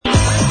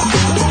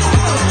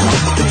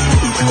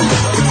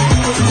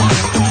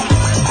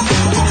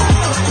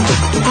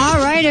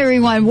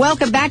everyone.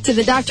 Welcome back to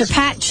the Dr.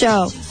 Pat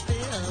Show.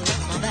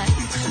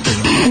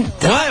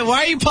 What?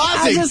 Why are you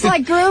pausing? I just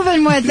like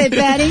grooving with it,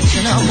 Betty.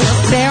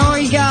 There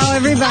we go,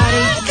 everybody.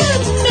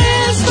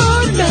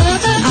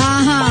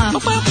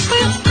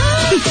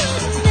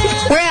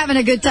 We're having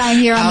a good time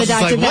here on the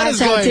Dr. Pat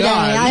Show today.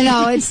 I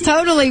know, it's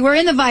totally, we're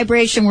in the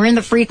vibration, we're in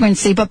the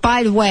frequency. But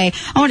by the way,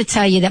 I want to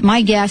tell you that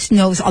my guest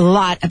knows a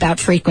lot about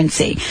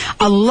frequency,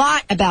 a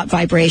lot about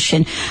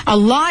vibration, a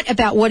lot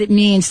about what it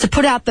means to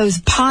put out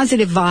those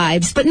positive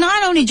vibes, but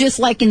not only just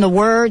like in the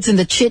words and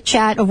the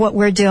chit-chat of what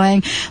we're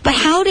doing, but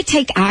how to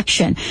take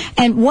action.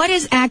 And what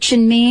does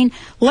action mean?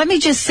 Let me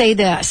just say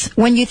this.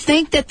 When you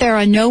think that there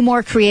are no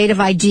more creative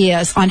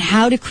ideas on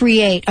how to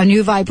create a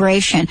new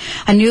vibration,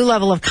 a new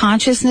level of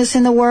consciousness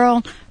in the world,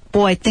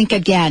 boy, think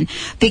again,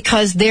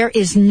 because there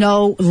is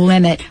no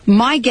limit.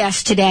 My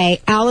guest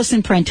today,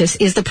 Alison Prentice,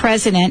 is the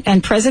president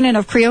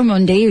of Creo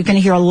Mundi. You're going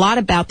to hear a lot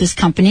about this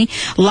company,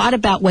 a lot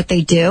about what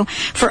they do.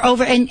 For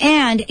over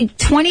and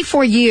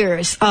 24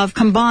 years of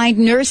combined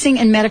nursing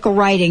and medical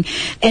writing,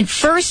 and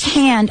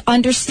firsthand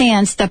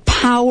understands the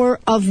power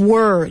of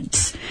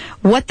words,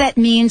 what that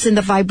means and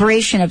the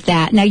vibration of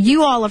that. Now,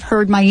 you all have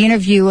heard my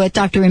interview with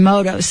Dr.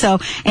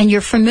 Emoto, and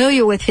you're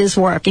familiar with his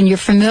work, and you're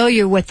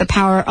familiar with the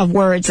power of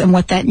words and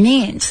what that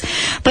means.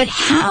 But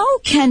how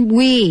can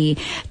we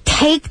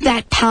take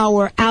that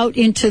power out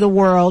into the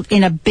world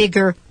in a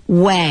bigger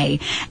way?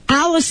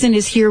 Alison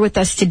is here with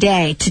us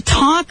today to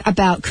talk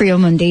about Creo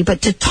Mundi,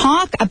 but to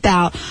talk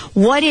about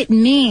what it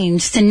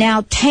means to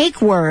now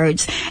take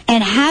words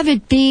and have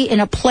it be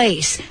in a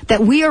place that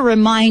we are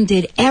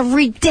reminded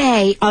every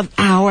day of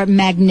our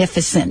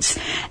magnificence.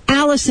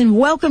 Alison,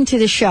 welcome to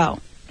the show.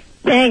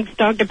 Thanks,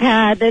 Dr.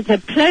 Pat. It's a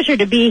pleasure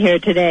to be here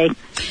today.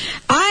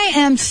 I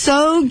am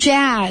so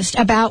jazzed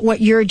about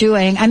what you're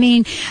doing. I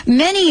mean,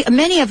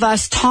 many of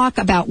us talk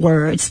about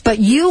words, but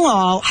you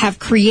all have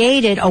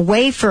created a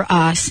way for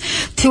us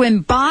to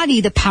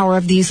embody the power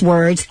of these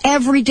words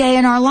every day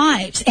in our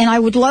lives. And I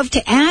would love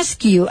to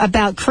ask you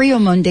about Creo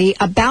Mundi,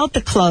 about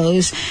the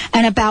clothes,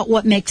 and about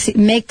what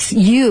makes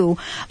you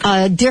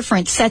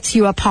different, sets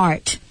you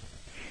apart.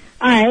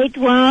 All right.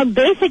 Well,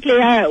 basically,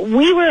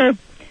 we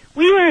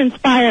were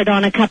inspired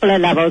on a couple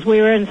of levels. We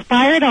were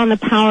inspired on the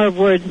power of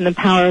words and the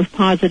power of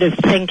positive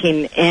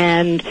thinking,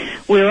 and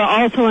we were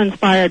also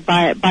inspired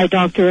by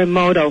Dr.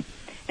 Emoto.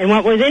 And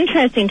what was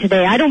interesting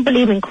today, I don't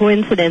believe in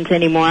coincidence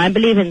anymore. I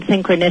believe in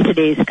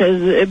synchronicities,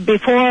 because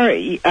before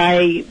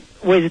I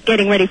was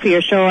getting ready for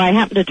your show, I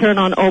happened to turn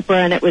on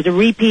Oprah, and it was a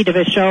repeat of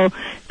a show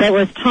that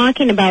was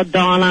talking about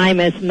Don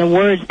Imus and the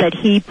words that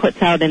he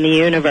puts out in the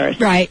universe.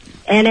 Right.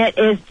 And it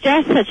is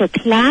just such a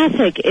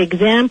classic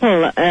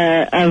example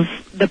of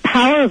the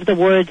power of the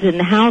words and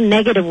how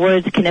negative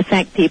words can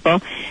affect people.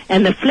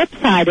 And the flip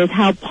side is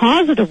how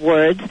positive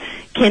words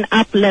can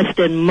uplift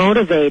and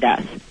motivate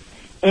us.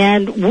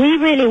 And we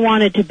really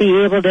wanted to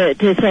be able to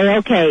say,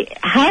 okay,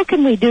 how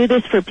can we do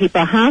this for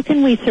people? How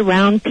can we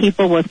surround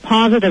people with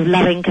positive,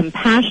 loving,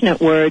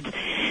 compassionate words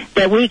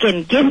that we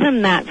can give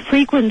them that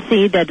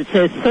frequency that is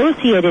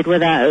associated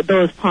with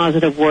those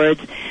positive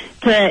words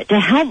to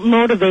help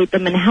motivate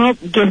them and help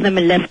give them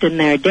a lift in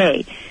their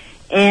day.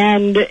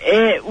 And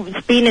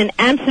it's been an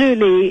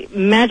absolutely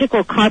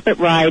magical carpet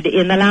ride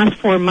in the last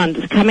 4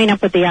 months, coming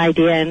up with the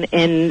idea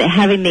and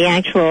having the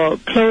actual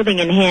clothing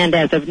in hand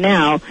as of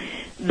now,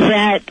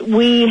 that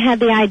we had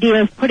the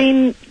idea of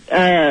putting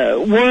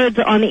words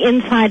on the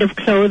inside of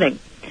clothing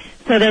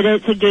so that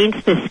it's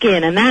against the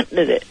skin. And that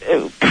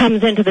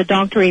comes into the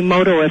Dr.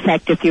 Emoto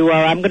effect, if you will.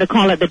 I'm going to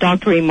call it the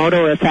Dr.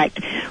 Emoto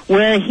effect,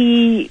 where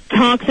he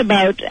talks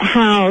about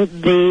how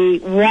the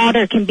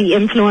water can be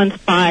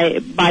influenced by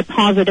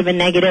positive and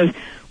negative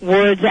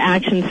words,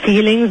 actions,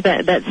 feelings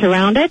that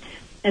surround it.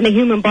 And the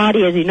human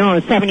body, as you know,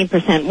 is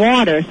 70%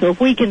 water. So if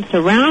we can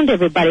surround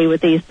everybody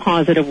with these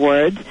positive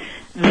words,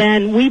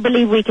 then we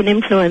believe we can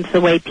influence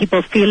the way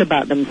people feel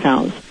about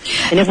themselves.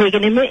 And if we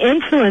can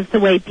influence the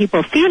way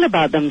people feel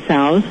about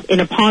themselves in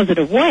a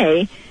positive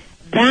way,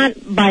 that,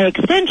 by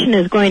extension,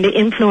 is going to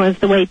influence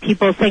the way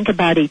people think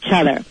about each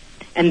other.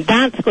 And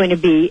that's going to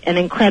be an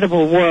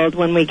incredible world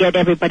when we get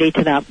everybody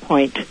to that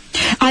point.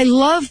 I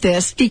love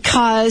this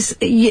because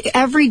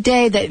every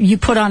day that you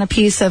put on a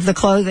piece of the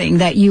clothing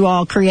that you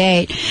all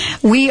create,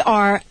 we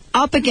are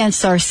up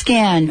against our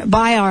skin,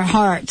 by our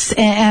hearts.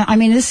 And I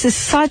mean, this is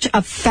such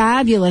a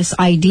fabulous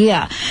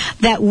idea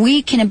that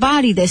we can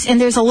embody this.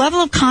 And there's a level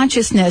of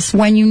consciousness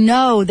when you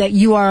know that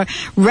you are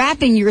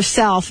wrapping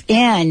yourself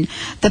in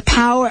the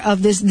power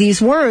of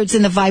these words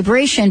and the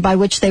vibration by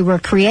which they were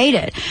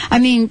created. I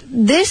mean,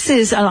 this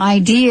is an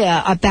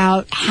idea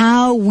about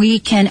how we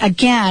can,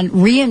 again,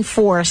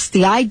 reinforce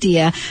the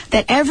idea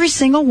that every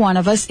single one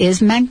of us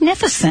is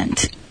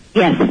magnificent.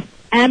 Yes.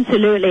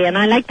 Absolutely, and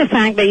I like the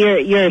fact that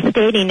you're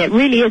stating it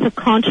really is a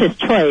conscious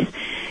choice.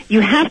 You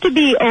have to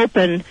be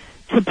open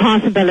to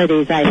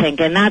possibilities, I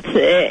think, and that's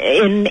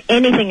in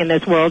anything in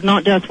this world,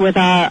 not just with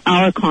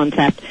our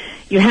concept.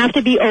 You have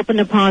to be open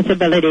to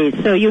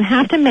possibilities. So you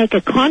have to make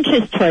a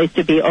conscious choice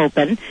to be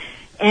open,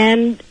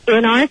 And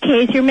in our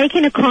case, you're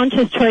making a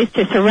conscious choice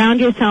to surround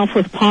yourself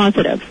with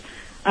positive.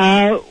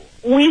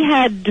 We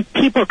had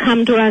people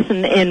come to us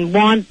and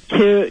want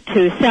to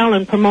sell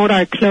and promote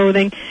our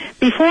clothing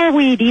before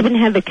we'd even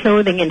had the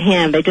clothing in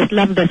hand. They just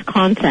loved this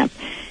concept.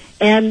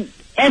 And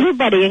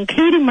everybody,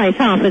 including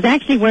myself, is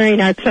actually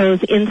wearing our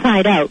clothes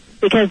inside out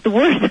because the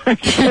words are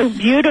so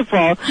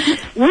beautiful.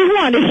 We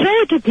want to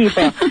show it to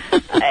people,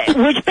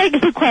 which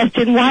begs the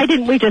question, why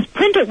didn't we just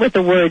print it with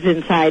the words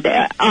inside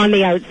on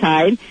the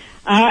outside?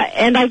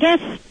 And I guess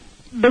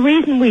the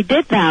reason we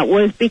did that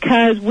was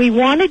because we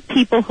wanted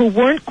people who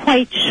weren't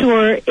quite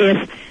sure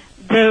if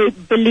they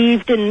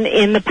believed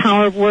in the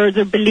power of words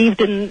or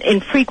believed in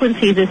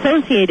frequencies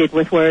associated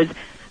with words.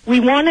 We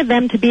wanted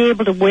them to be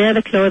able to wear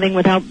the clothing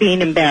without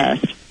being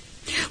embarrassed.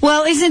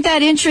 Well, isn't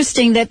that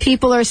interesting that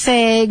people are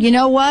saying, you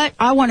know what,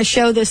 I want to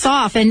show this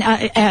off. And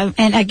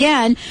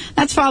again,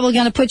 that's probably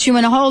going to put you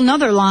in a whole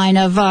nother line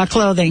of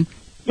clothing.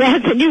 Yeah,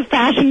 it's a new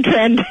fashion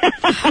trend.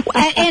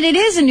 And it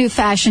is a new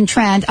fashion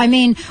trend. I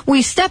mean,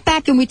 we step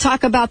back and we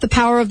talk about the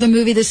power of the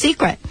movie The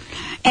Secret.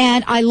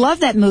 And I love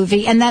that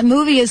movie, and that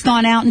movie has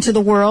gone out into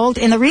the world.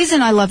 And the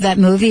reason I love that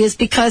movie is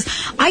because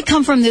I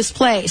come from this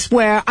place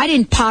where I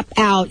didn't pop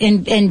out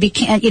and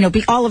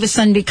all of a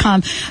sudden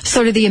become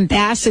sort of the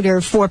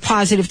ambassador for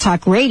Positive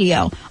Talk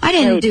Radio. I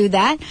didn't do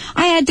that.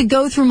 I had to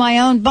go through my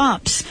own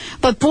bumps.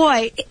 But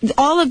boy,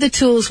 all of the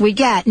tools we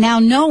get now,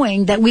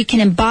 knowing that we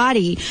can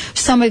embody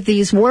some of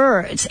these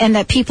words and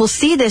that people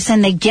see this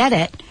and they get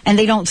it and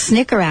they don't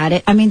snicker at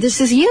it. I mean,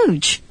 this is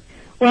huge.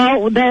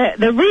 Well,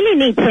 the really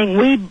neat thing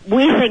we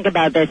think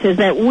about this is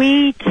that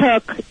we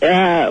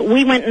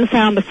went and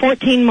found the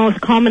 14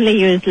 most commonly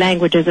used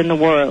languages in the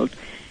world.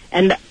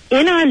 And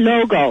in our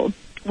logo,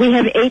 we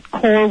have 8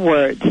 core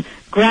words: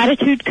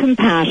 gratitude,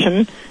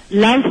 compassion,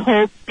 love,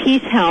 hope,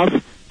 peace,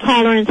 health,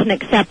 tolerance, and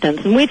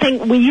acceptance. And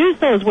we use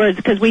those words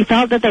because we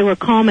felt that they were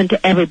common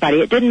to everybody.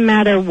 It didn't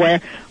matter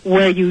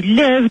where you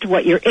lived,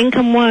 what your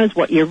income was,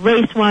 what your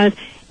race was.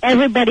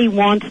 Everybody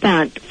wants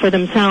that for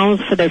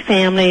themselves, for their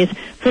families,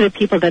 for the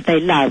people that they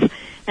love.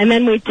 And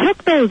then we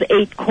took those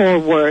 8 core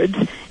words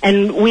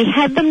and we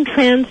had them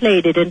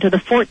translated into the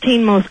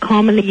 14 most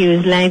commonly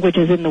used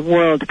languages in the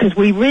world because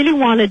we really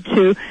wanted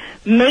to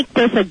make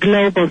this a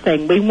global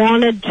thing. We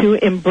wanted to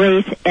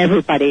embrace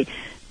everybody.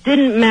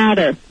 Didn't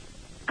matter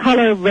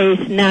color,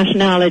 race,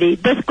 nationality.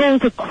 This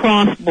goes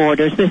across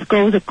borders. This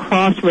goes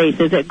across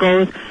races. It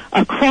goes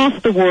across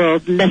the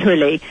world,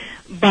 literally,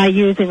 by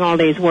using all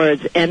these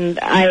words. And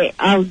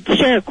I'll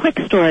share a quick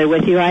story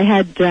with you. I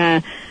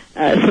had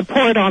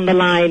support on the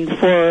line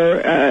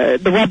for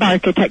the web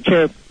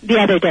architecture the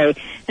other day.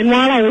 And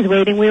while I was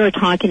waiting, we were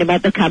talking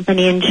about the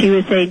company, and she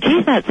was saying,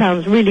 geez, that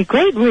sounds really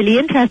great, really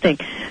interesting.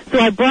 So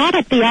I brought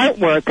up the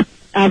artwork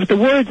of the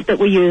words that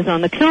we use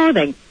on the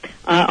clothing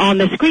on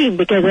the screen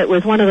because it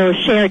was one of those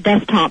shared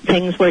desktop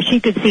things where she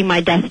could see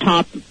my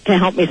desktop to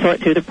help me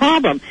sort through the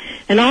problem.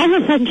 And all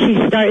of a sudden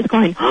she starts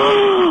going,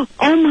 oh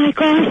my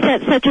gosh,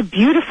 that's such a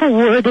beautiful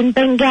word in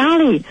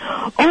Bengali.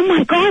 Oh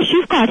my gosh,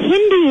 you've got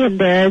Hindi in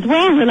there as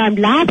well. And I'm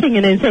laughing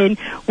and I'm saying,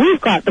 we've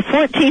got the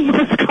 14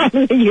 most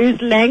commonly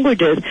used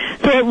languages.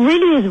 So it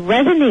really is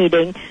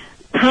resonating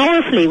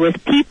powerfully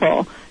with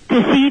people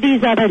to see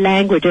these other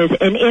languages,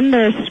 and in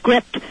their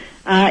script,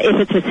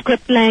 if it's a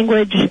script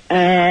language,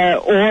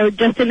 or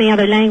just in the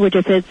other language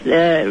if it's,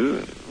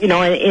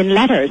 in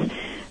letters.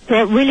 So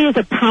it really is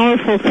a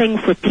powerful thing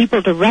for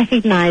people to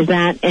recognize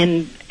that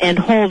and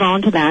hold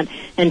on to that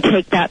and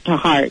take that to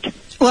heart.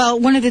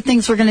 Well, one of the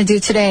things we're going to do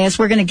today is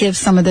we're going to give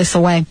some of this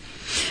away.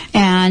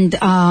 And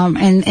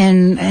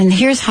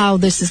here's how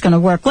this is going to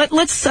work.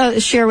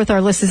 Let's share with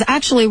our listeners.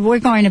 Actually, we're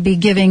going to be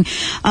giving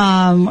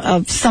some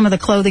of the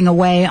clothing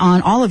away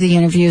on all of the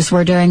interviews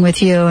we're doing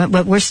with you,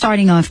 but we're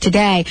starting off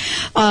today.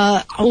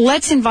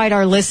 Let's invite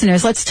our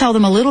listeners. Let's tell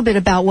them a little bit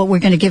about what we're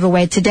going to give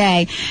away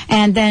today.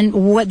 And then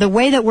the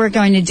way that we're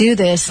going to do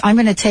this, I'm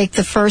going to take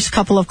the first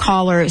couple of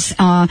callers,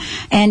 and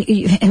I'm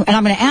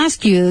going to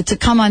ask you to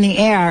come on the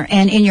air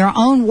and in your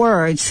own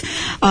words,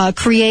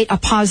 create a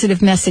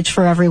positive message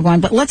for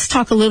everyone. But let's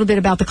talk a little bit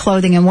about the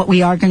clothing and what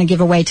we are going to give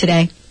away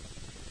today.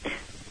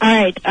 All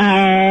right.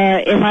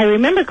 If I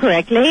remember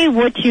correctly,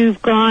 what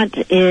you've got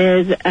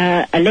is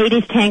a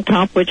ladies' tank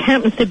top, which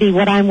happens to be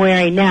what I'm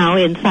wearing now,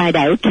 inside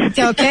out.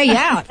 Okay,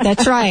 yeah,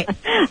 that's right.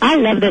 I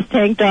love this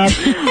tank top.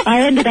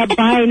 I ended up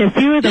buying a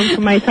few of them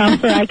for myself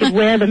so I could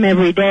wear them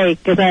every day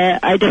because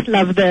I just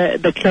love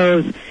the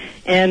clothes.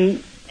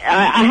 And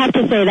I have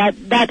to say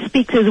that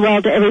speaks as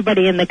well to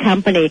everybody in the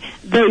company.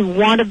 They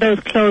wanted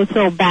those clothes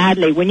so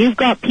badly. When you've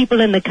got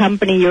people in the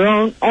company, your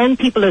own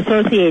people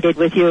associated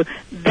with you,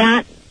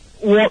 that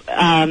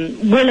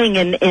willing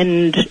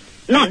and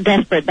not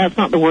desperate, that's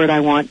not the word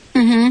I want,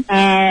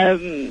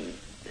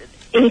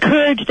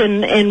 encouraged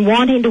and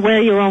wanting to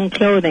wear your own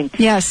clothing.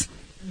 Yes.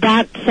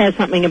 That says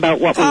something about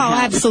what we have. Oh,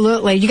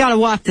 absolutely. You got to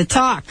walk the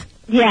talk.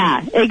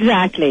 Yeah,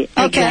 exactly.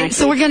 Okay,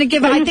 so we're going to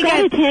give... So you've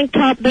got a tank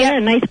top there,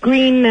 a nice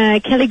green,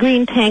 Kelly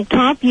green tank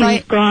top.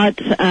 You've got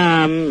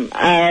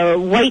a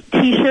white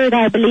T-shirt,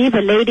 I believe,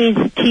 a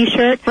lady's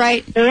T-shirt.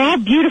 Right. They're all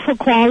beautiful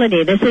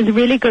quality. This is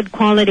really good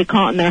quality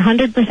cotton. They're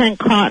 100%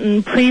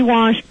 cotton,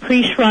 pre-washed,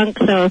 pre-shrunk,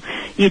 so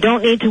you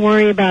don't need to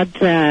worry about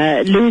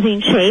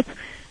losing shape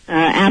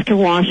after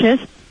washes.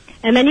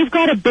 And then you've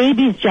got a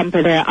baby's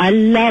jumper there. I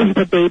love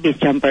the baby's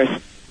jumpers.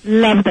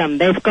 Love them.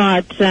 They've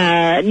got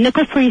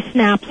nickel-free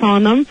snaps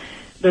on them.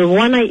 The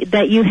one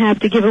that you have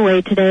to give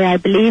away today, I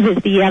believe,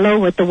 is the yellow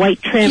with the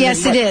white trim.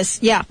 Yes, it is.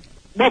 Yeah.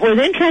 What was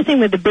interesting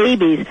with the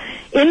babies,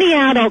 in the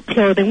adult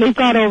clothing, we've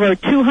got over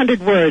 200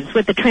 words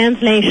with the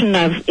translation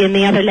of in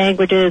the other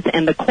languages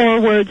and the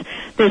core words.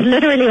 There's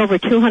literally over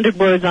 200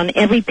 words on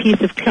every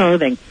piece of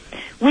clothing.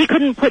 We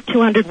couldn't put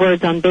 200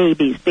 words on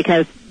babies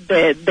because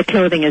the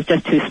clothing is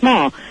just too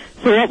small.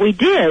 So what we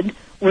did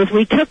was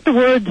we took the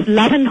words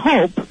love and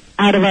hope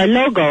out of our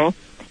logo,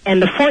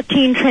 and the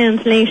 14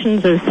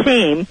 translations are the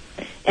same,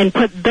 and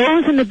put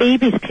those in the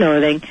baby's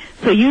clothing,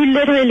 so you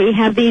literally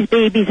have these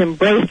babies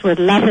embraced with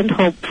love and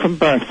hope from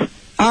birth.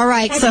 All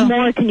right, What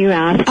more can you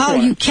ask for?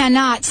 You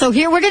cannot. So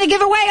here we're going to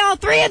give away all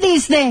three of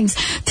these things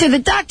to the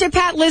Dr.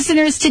 Pat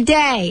listeners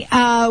today.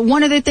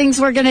 One of the things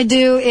we're going to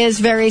do is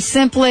very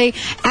simply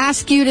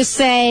ask you to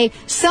say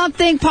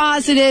something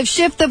positive,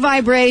 shift the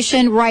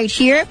vibration right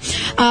here.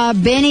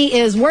 Benny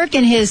is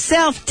working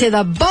himself to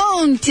the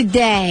bone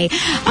today.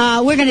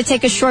 We're going to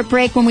take a short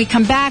break. When we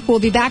come back, we'll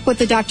be back with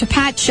the Dr.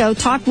 Pat Show.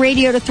 Talk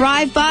radio to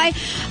thrive by.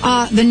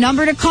 The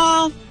number to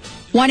call,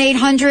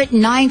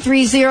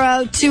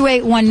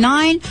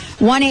 1-800-930-2819,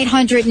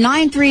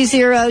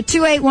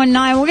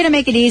 1-800-930-2819. We're going to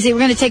make it easy. We're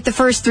going to take the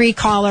first three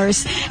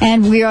callers,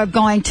 and we are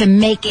going to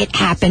make it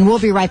happen. We'll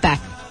be right back.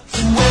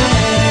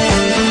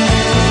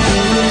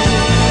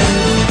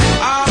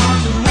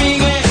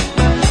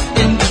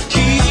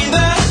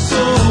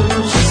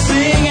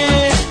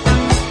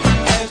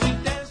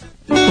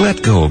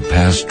 Let go of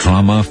past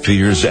trauma,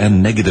 fears,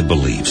 and negative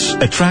beliefs.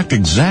 Attract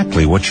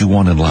exactly what you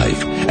want in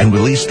life and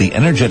release the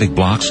energetic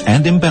blocks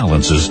and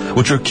imbalances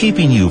which are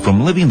keeping you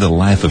from living the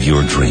life of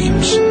your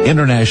dreams.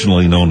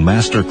 Internationally known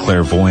master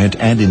clairvoyant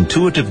and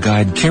intuitive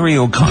guide Carrie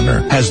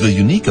O'Connor has the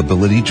unique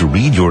ability to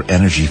read your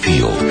energy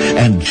field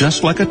and,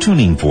 just like a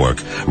tuning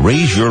fork,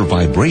 raise your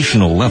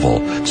vibrational level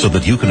so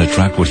that you can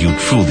attract what you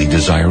truly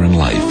desire in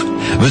life.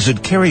 Visit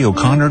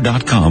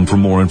CarrieO'Connor.com for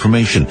more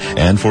information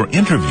and for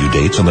interview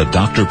dates on the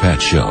Dr.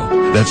 Pat Show.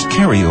 That's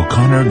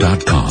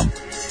CarrieO'Connor.com.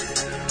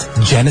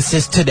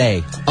 Genesis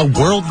Today, a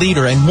world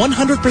leader in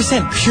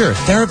 100% pure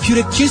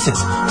therapeutic juices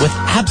with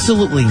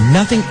absolutely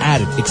nothing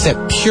added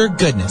except pure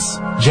goodness.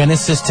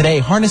 Genesis Today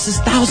harnesses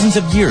thousands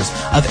of years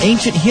of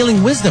ancient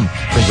healing wisdom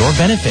for your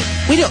benefit.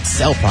 We don't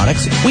sell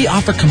products. We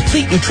offer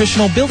complete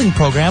nutritional building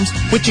programs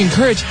which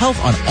encourage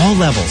health on all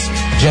levels.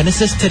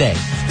 Genesis Today,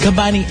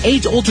 combining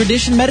age-old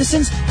tradition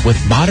medicines with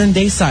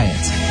modern-day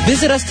science.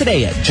 Visit us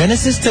today at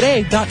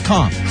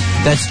GenesisToday.com.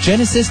 That's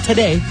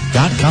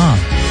GenesisToday.com.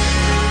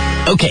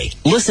 Okay,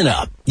 listen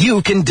up.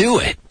 You can do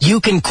it. You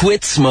can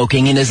quit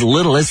smoking in as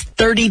little as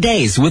 30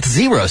 days with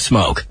Zero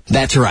Smoke.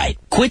 That's right.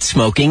 Quit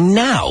smoking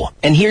now.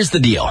 And here's the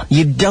deal.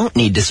 You don't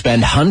need to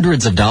spend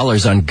hundreds of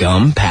dollars on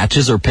gum,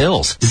 patches, or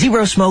pills.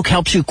 Zero Smoke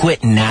helps you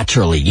quit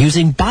naturally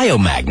using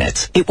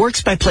biomagnets. It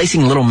works by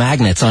placing little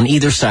magnets on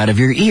either side of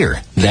your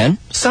ear. Then,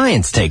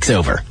 science takes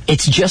over.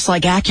 It's just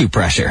like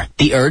acupressure.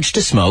 The urge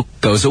to smoke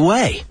goes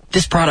away.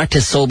 This product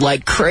has sold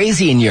like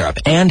crazy in Europe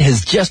and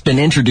has just been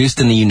introduced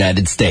in the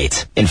United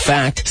States. In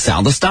fact,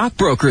 Sal the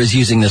stockbroker is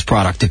using this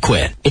product to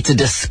quit. It's a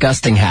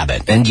disgusting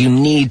habit, and you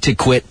need to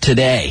quit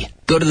today.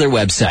 Go to their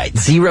website,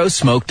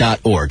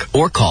 zerosmoke.org,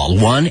 or call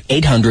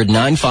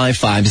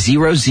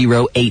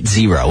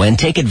 1-800-955-0080 and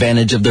take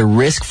advantage of their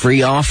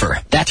risk-free offer.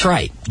 That's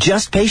right.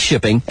 Just pay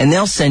shipping, and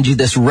they'll send you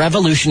this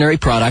revolutionary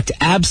product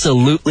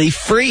absolutely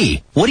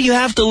free. What do you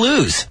have to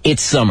lose?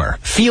 It's summer.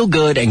 Feel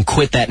good and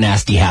quit that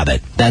nasty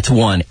habit. That's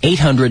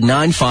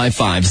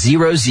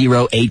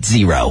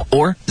 1-800-955-0080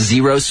 or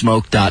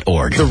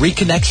zerosmoke.org. The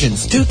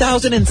Reconnections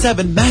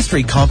 2007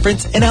 Mastery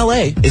Conference in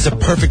LA is a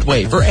perfect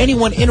way for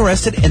anyone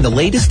interested in the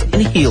latest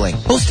in healing.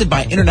 Hosted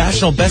by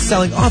international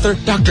best-selling author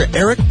Dr.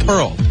 Eric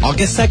Pearl.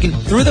 August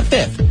 2nd through the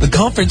 5th. The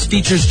conference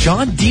features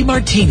John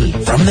DeMartini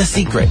from The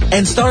Secret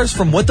and stars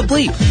from What the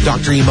Bleep,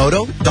 Dr.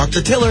 Emoto,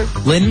 Dr. Tiller,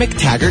 Lynn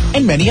McTaggart,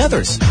 and many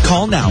others.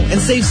 Call now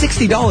and save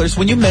 $60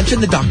 when you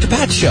mention the Dr.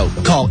 Pat Show.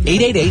 Call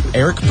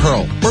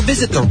 888-ERIC-PEARL or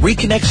visit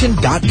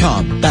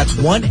thereconnection.com. That's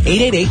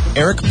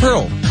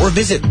 1-888-ERIC-PEARL or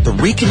visit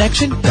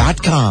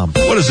thereconnection.com.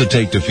 What does it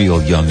take to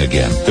feel young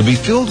again? To be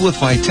filled with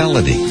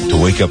vitality, to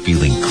wake up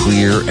feeling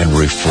clear and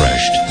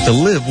refreshed, to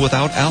live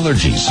without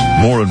allergies.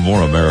 More and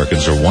more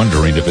Americans are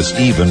wondering if it's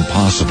even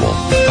possible.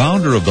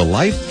 Founder of the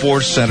Life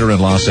Force Center in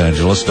Los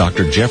Angeles,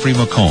 Dr. Jeffrey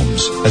McCombs,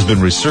 decades, has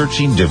been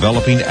researching,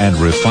 developing, and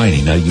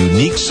refining a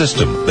unique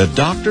system that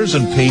doctors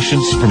and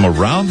patients from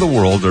around the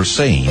world are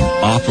saying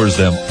offers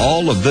them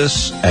all of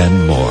this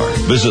and more.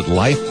 Visit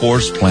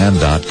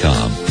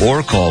lifeforceplan.com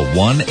or call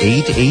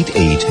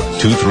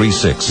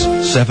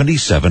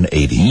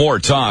 1-888-236-7780. More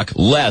talk,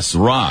 less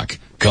rock.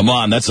 Come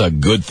on, that's a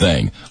good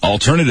thing.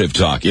 Alternative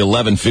Talk,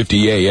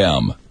 1150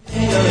 AM.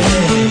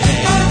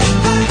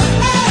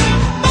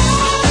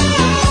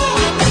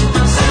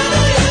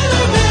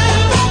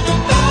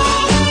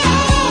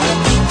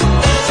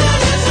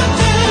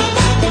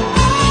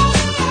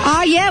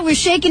 We're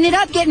shaking it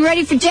up, getting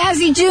ready for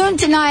Jazzy June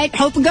tonight.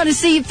 Hope we're going to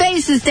see your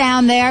faces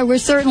down there. We're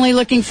certainly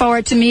looking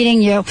forward to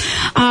meeting you.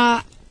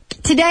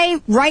 Today,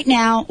 right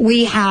now,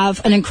 we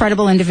have an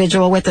incredible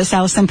individual with us,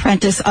 Alison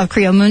Prentice of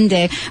Creo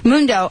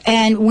Mundo,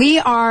 and we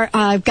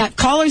are got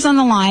callers on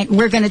the line.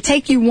 We're going to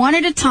take you one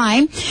at a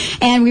time,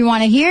 and we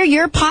want to hear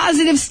your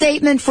positive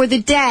statement for the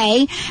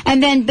day,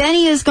 and then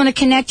Benny is going to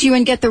connect you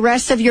and get the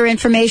rest of your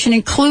information,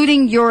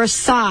 including your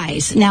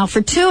size. Now,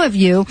 for two of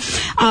you,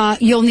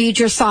 you'll need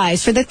your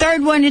size. For the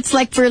third one, it's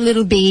like for a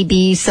little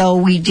baby, so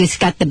we just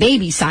got the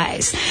baby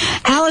size.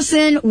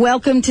 Alison,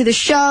 welcome to the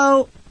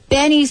show.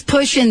 Benny's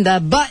pushing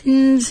the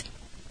buttons.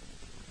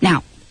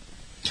 Now.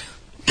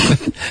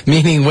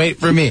 Meaning, wait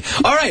for me.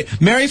 All right,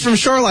 Mary from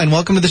Shoreline,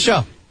 welcome to the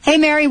show. Hey,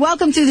 Mary,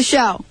 welcome to the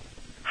show.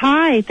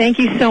 Hi, thank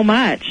you so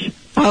much.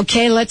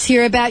 Okay, let's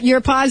hear about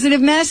your positive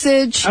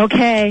message.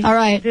 Okay. All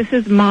right. This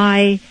is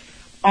my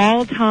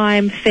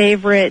all-time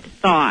favorite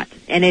thought,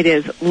 and it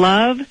is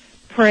love,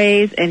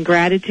 praise, and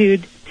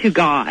gratitude to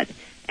God.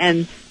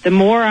 And the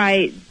more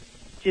I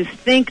just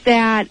think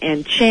that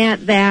and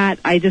chant that,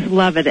 I just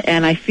love it,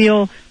 and I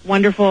feel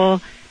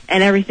wonderful,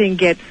 and everything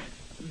gets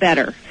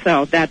better.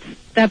 So that's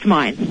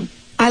mine.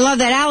 I love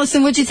that.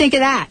 Alison, what'd you think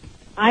of that?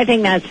 I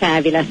think that's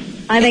fabulous.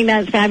 I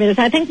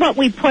think what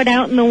we put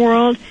out in the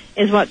world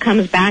is what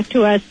comes back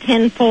to us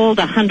tenfold,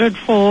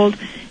 100-fold,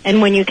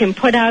 and when you can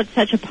put out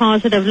such a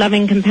positive,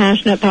 loving,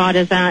 compassionate thought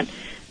as that,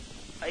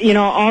 you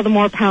know, all the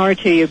more power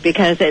to you,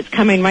 because it's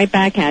coming right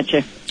back at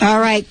you.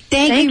 All right.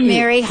 Thank you,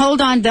 Mary. Hold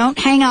on. Don't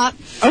hang up.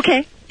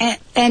 Okay.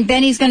 And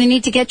Benny's going to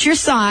need to get your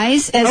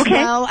size as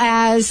well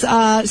as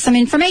some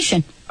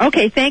information.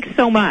 Okay. Thanks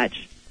so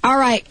much. All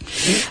right.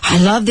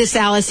 I love this,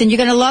 Alison. You're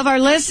going to love our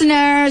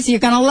listeners. You're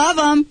going to love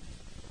them.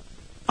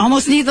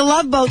 Almost need the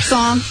Love Boat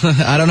song.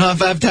 I don't know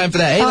if I have time for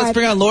that. Hey, let's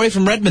bring on Lori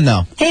from Redmond,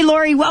 though. Hey,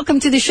 Lori. Welcome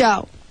to the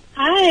show.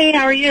 Hi.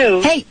 How are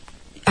you? Hey.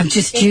 I'm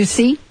just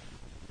juicy.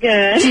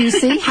 Good.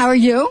 Juicy. How are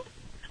you?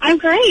 I'm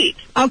great.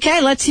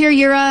 Okay. Let's hear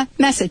your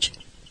message.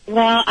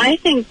 Well, I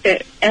think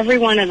that every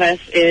one of us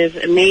is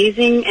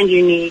amazing and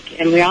unique,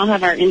 and we all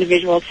have our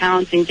individual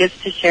talents and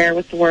gifts to share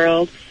with the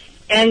world.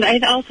 And I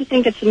also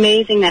think it's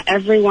amazing that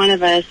every one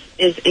of us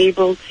is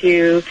able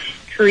to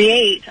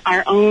create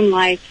our own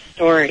life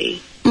story.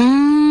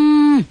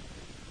 Oh,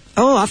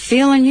 I'm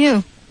feeling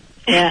you.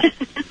 Yeah.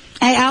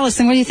 Hey,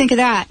 Alison, what do you think of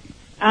that?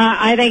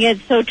 I think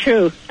it's so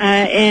true.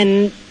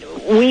 And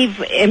we've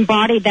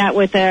embodied that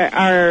with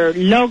our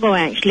logo,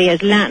 actually,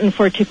 as Latin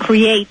for to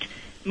create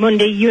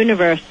Mundi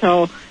universe.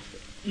 So,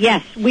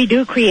 yes, we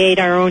do create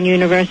our own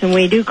universe, and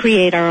we do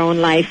create our own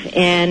life,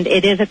 and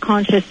it is a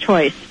conscious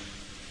choice.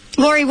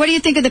 Lori, what do you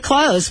think of the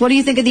clothes? What do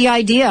you think of the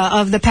idea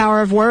of the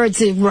power of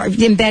words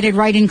embedded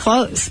right in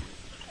clothes?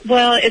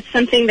 Well, it's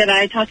something that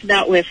I talk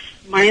about with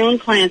my own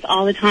clients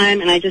all the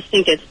time, and I just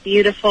think it's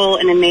beautiful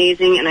and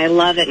amazing, and I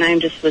love it, and I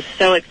just was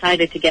so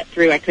excited to get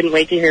through. I couldn't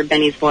wait to hear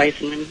Benny's voice,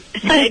 and when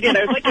I did,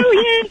 I was like, oh,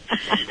 yeah.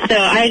 So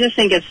I just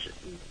think it's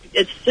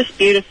just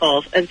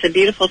beautiful. It's a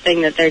beautiful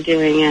thing that they're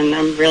doing, and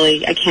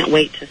I can't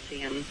wait to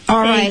see them.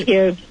 All right. Thank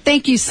you.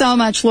 Thank you so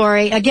much,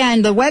 Lori.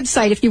 Again, the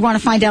website, if you want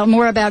to find out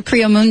more about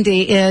Creo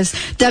Mundi, is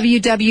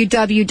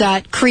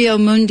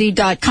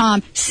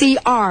www.creomundi.com,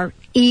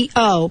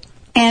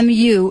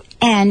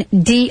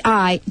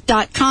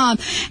 CREOMUNDI.com.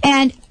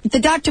 And the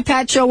Dr.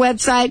 Pat Show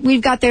website,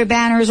 we've got their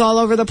banners all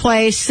over the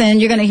place, and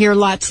you're going to hear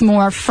lots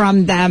more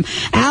from them.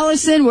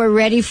 Alison, we're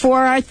ready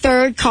for our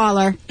third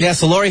caller. Yeah,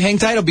 so Lori, hang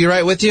tight. I'll be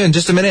right with you in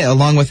just a minute,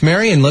 along with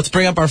Mary, and let's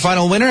bring up our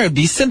final winner. It'd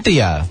be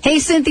Cynthia. Hey,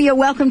 Cynthia,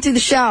 welcome to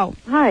the show.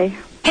 Hi.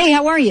 Hey,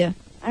 how are you?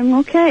 I'm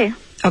okay.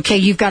 Okay,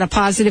 you've got a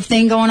positive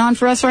thing going on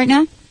for us right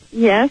now?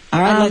 Yes. All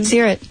right, let's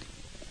hear it.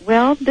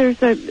 Well, there's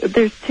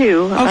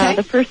two. Okay.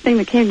 The first thing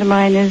that came to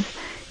mind is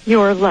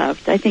you're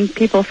loved. I think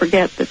people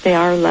forget that they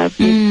are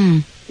loved.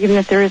 Even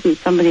if there isn't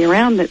somebody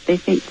around that they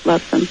think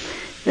loves them,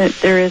 that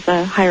there is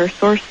a higher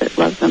source that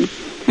loves them.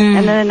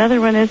 And then another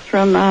one is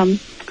from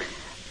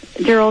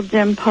Gerald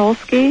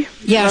Dempolsky.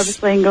 Yes. Love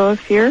is letting go of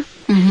fear.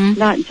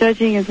 Not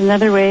judging is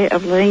another way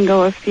of letting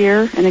go of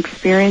fear and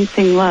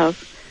experiencing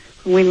love.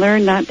 When we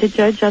learn not to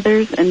judge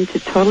others and to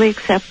totally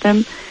accept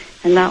them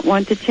and not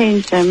want to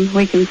change them,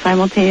 we can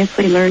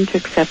simultaneously learn to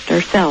accept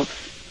ourselves.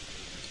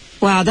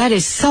 Wow, that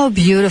is so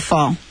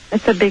beautiful.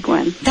 That's a big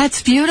one.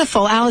 That's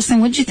beautiful.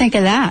 Alison, what'd you think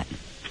of that?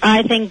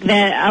 I think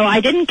that,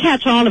 I didn't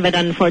catch all of it,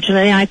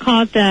 unfortunately. I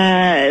caught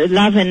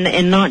love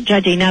in not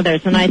judging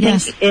others, and I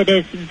think it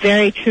is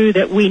very true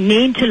that we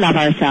need to love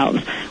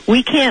ourselves.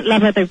 We can't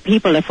love other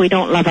people if we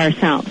don't love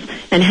ourselves.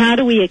 And how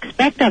do we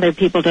expect other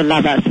people to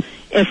love us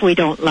if we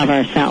don't love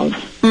ourselves?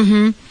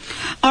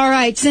 All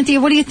right, Cynthia,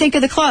 what do you think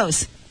of the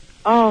close?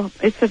 Oh,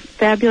 it's a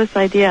fabulous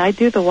idea. I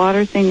do the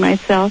water thing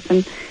myself,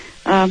 and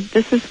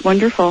this is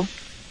wonderful.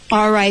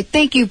 All right.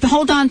 Thank you.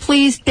 Hold on,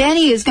 please.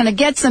 Benny is going to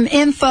get some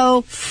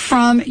info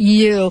from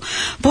you.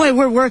 Boy,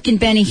 we're working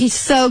Benny. He's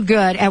so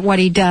good at what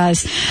he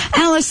does.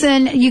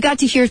 Allison, you got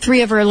to hear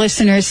 3 of our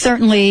listeners.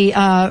 Certainly,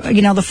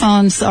 the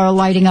phones are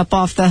lighting up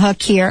off the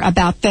hook here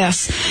about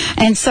this.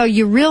 And so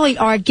you really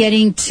are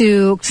getting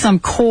to some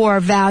core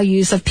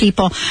values of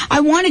people. I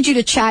wanted you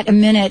to chat a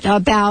minute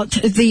about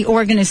the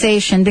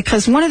organization,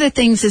 because one of the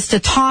things is to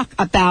talk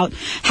about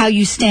how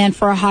you stand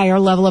for a higher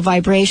level of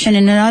vibration,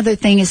 and another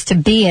thing is to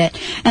be it.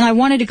 And I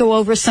wanted to go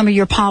over some of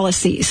your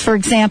policies. For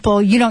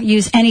example, you don't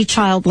use any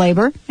child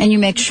labor, and you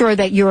make sure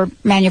that your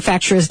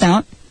manufacturers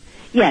don't.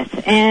 Yes,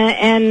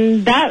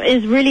 and that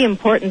is really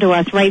important to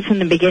us right from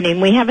the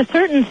beginning. We have a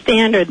certain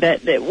standard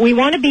that we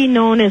want to be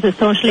known as a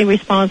socially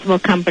responsible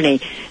company,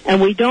 and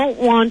we don't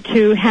want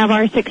to have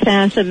our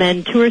success and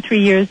then 2 or 3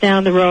 years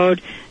down the road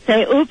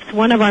say, oops,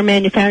 one of our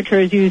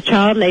manufacturers used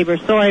child labor,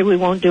 sorry, we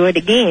won't do it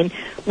again.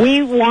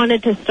 We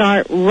wanted to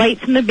start right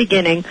from the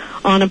beginning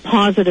on a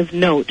positive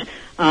note.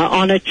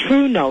 On a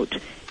true note.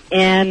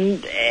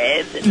 And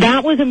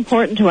that was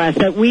important to us,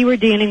 that we were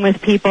dealing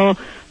with people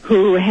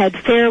who had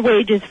fair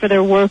wages for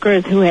their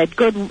workers, who had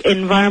good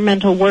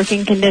environmental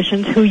working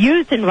conditions, who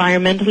used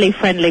environmentally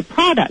friendly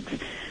products.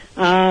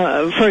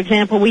 For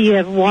example, we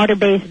have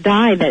water-based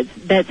dye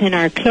that's in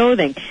our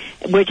clothing,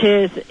 which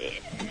is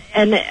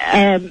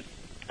an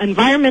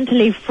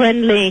environmentally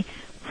friendly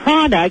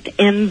product,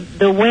 and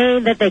the way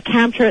that they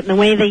capture it and the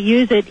way they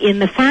use it in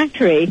the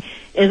factory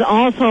is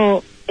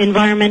also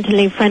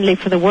environmentally friendly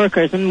for the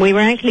workers. And we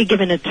were actually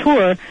given a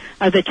tour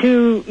of the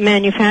 2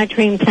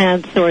 manufacturing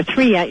plants, or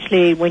 3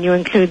 actually when you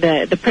include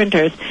the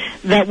printers,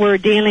 that we're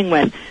dealing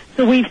with.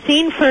 So we've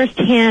seen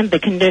firsthand the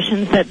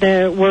conditions that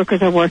the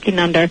workers are working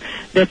under,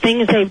 the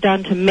things they've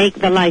done to make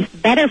the life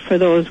better for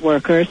those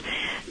workers.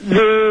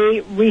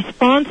 The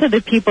response of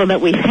the people that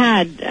we've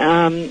had,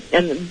 and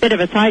a bit of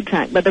a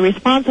sidetrack, but the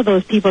response of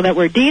those people that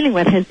we're dealing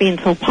with has been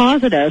so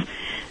positive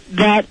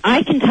that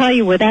I can tell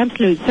you with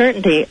absolute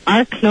certainty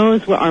our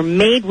clothes are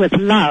made with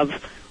love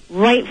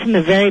right from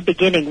the very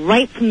beginning,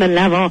 right from the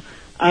level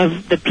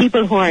of the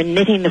people who are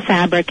knitting the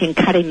fabric and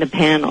cutting the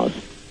panels.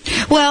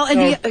 Well,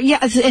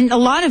 and a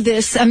lot of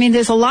this, I mean,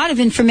 there's a lot of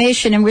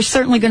information, and we're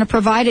certainly going to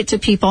provide it to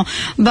people,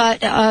 but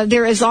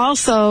there is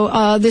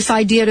also this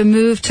idea to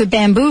move to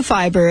bamboo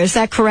fiber. Is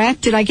that correct?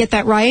 Did I get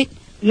that right?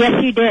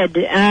 Yes, you did.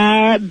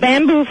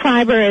 Bamboo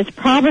fiber is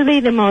probably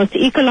the most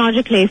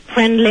ecologically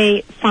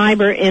friendly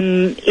fiber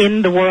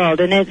in the world,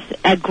 and it's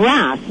a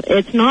grass.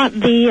 It's not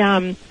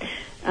the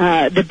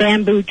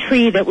bamboo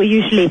tree that we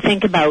usually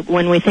think about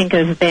when we think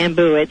of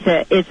bamboo.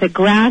 It's a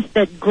grass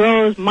that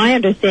grows, my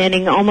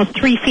understanding, almost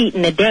 3 feet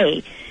in a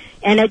day,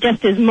 and it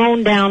just is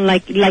mown down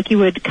like you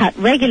would cut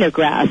regular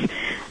grass.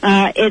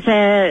 It's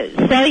a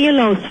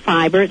cellulose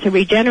fiber. It's a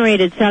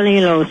regenerated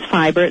cellulose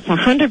fiber. It's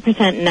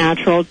 100%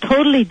 natural,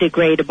 totally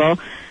degradable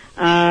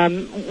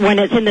when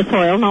it's in the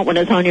soil, not when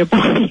it's on your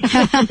body.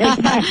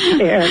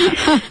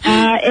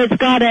 It's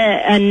got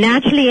a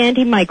naturally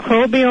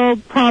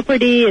antimicrobial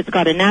property. It's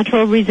got a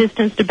natural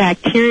resistance to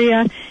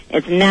bacteria.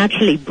 It's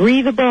naturally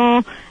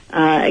breathable.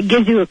 It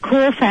gives you a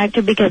cool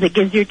factor because it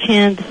gives your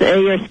skin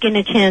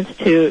a chance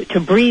to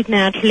breathe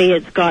naturally.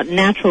 It's got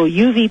natural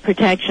UV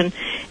protection.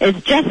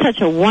 It's just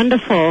such a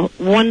wonderful,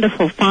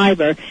 wonderful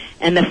fiber.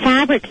 And the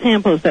fabric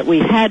samples that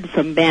we've had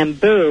from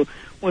bamboo,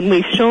 when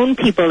we've shown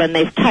people and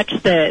they've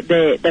touched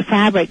the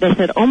fabric, they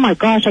said, oh my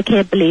gosh, I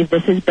can't believe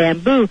this is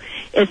bamboo.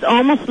 It's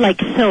almost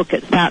like silk.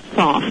 It's that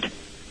soft.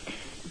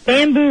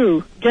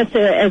 Bamboo, just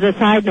as a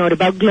side note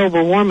about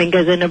global warming,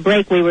 because in a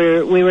break we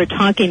were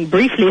talking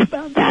briefly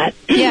about that.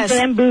 Yes.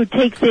 Bamboo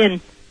takes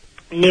in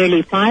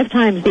nearly 5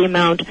 times the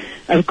amount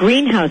of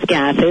greenhouse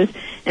gases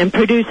and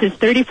produces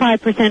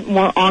 35%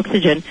 more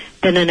oxygen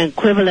than an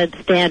equivalent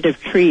stand of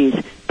trees.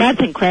 That's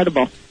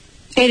incredible.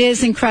 It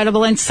is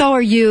incredible, and so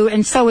are you,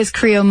 and so is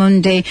Creo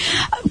Mundi.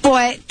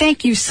 Boy,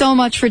 thank you so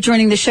much for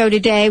joining the show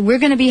today. We're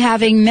going to be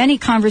having many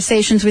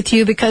conversations with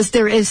you because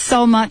there is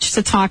so much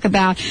to talk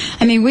about.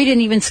 I mean, we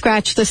didn't even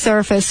scratch the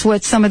surface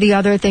with some of the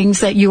other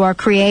things that you are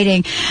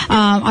creating.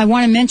 I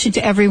want to mention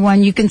to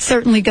everyone, you can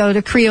certainly go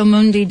to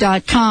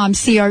creomundi.com,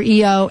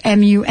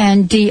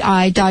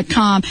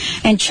 CREOMUNDI.com,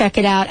 and check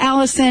it out.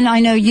 Allison,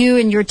 I know you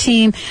and your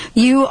team,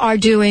 you are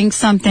doing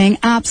something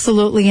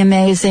absolutely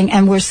amazing,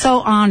 and we're so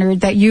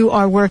honored that you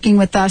are working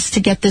with us to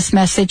get this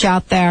message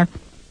out there.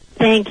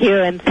 Thank you,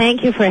 and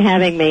thank you for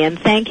having me, and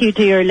thank you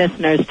to your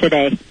listeners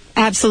today.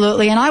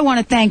 Absolutely. And I want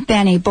to thank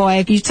Benny.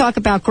 Boy, you talk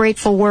about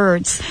grateful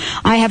words.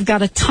 I have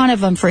got a ton of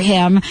them for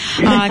him.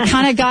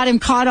 Kind of got him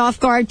caught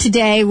off guard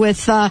today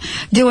with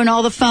doing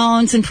all the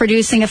phones and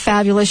producing a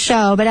fabulous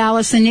show. But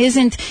Allison,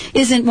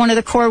 isn't one of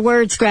the core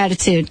words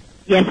gratitude?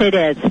 Yes, it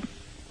is.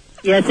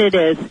 Yes, it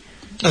is.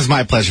 That's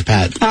my pleasure,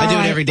 Pat. I do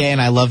it every day, and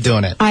I love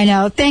doing it. I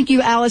know. Thank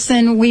you,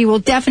 Allison. We will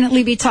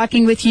definitely be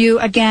talking with you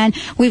again.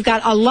 We've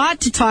got a lot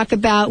to talk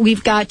about.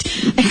 We've got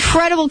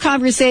incredible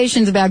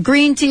conversations about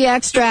green tea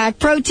extract,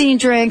 protein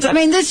drinks. I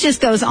mean, this just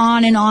goes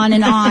on and on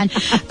and on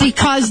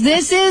because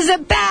this is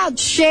about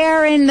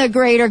sharing the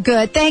greater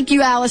good. Thank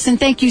you, Allison.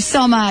 Thank you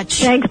so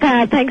much. Thanks,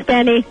 Pat. Thanks,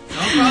 Benny. No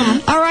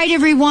problem. All right,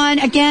 everyone.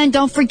 Again,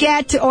 don't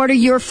forget to order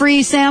your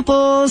free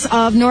samples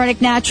of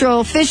Nordic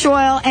Natural Fish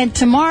Oil. And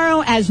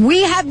tomorrow, as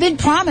we have been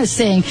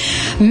promising,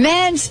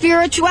 men's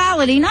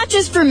spirituality, not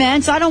just for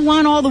men, so I don't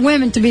want all the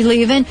women to be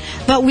leaving,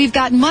 but we've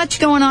got much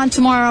going on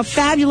tomorrow.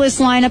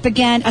 Fabulous lineup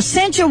again.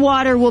 Essential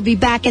Water will be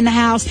back in the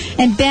house.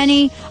 And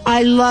Benny,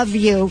 I love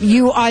you.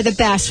 You are the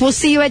best. We'll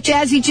see you at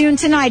Jazzy June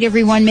tonight,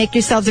 everyone. Make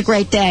yourselves a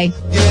great day.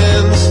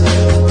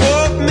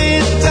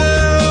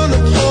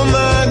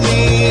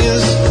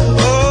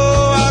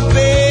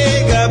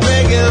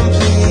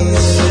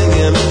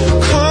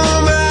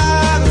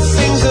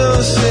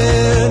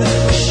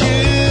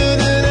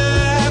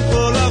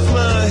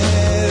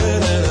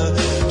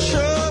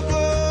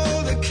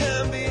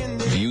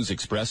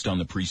 Expressed on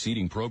the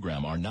preceding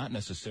program are not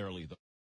necessarily the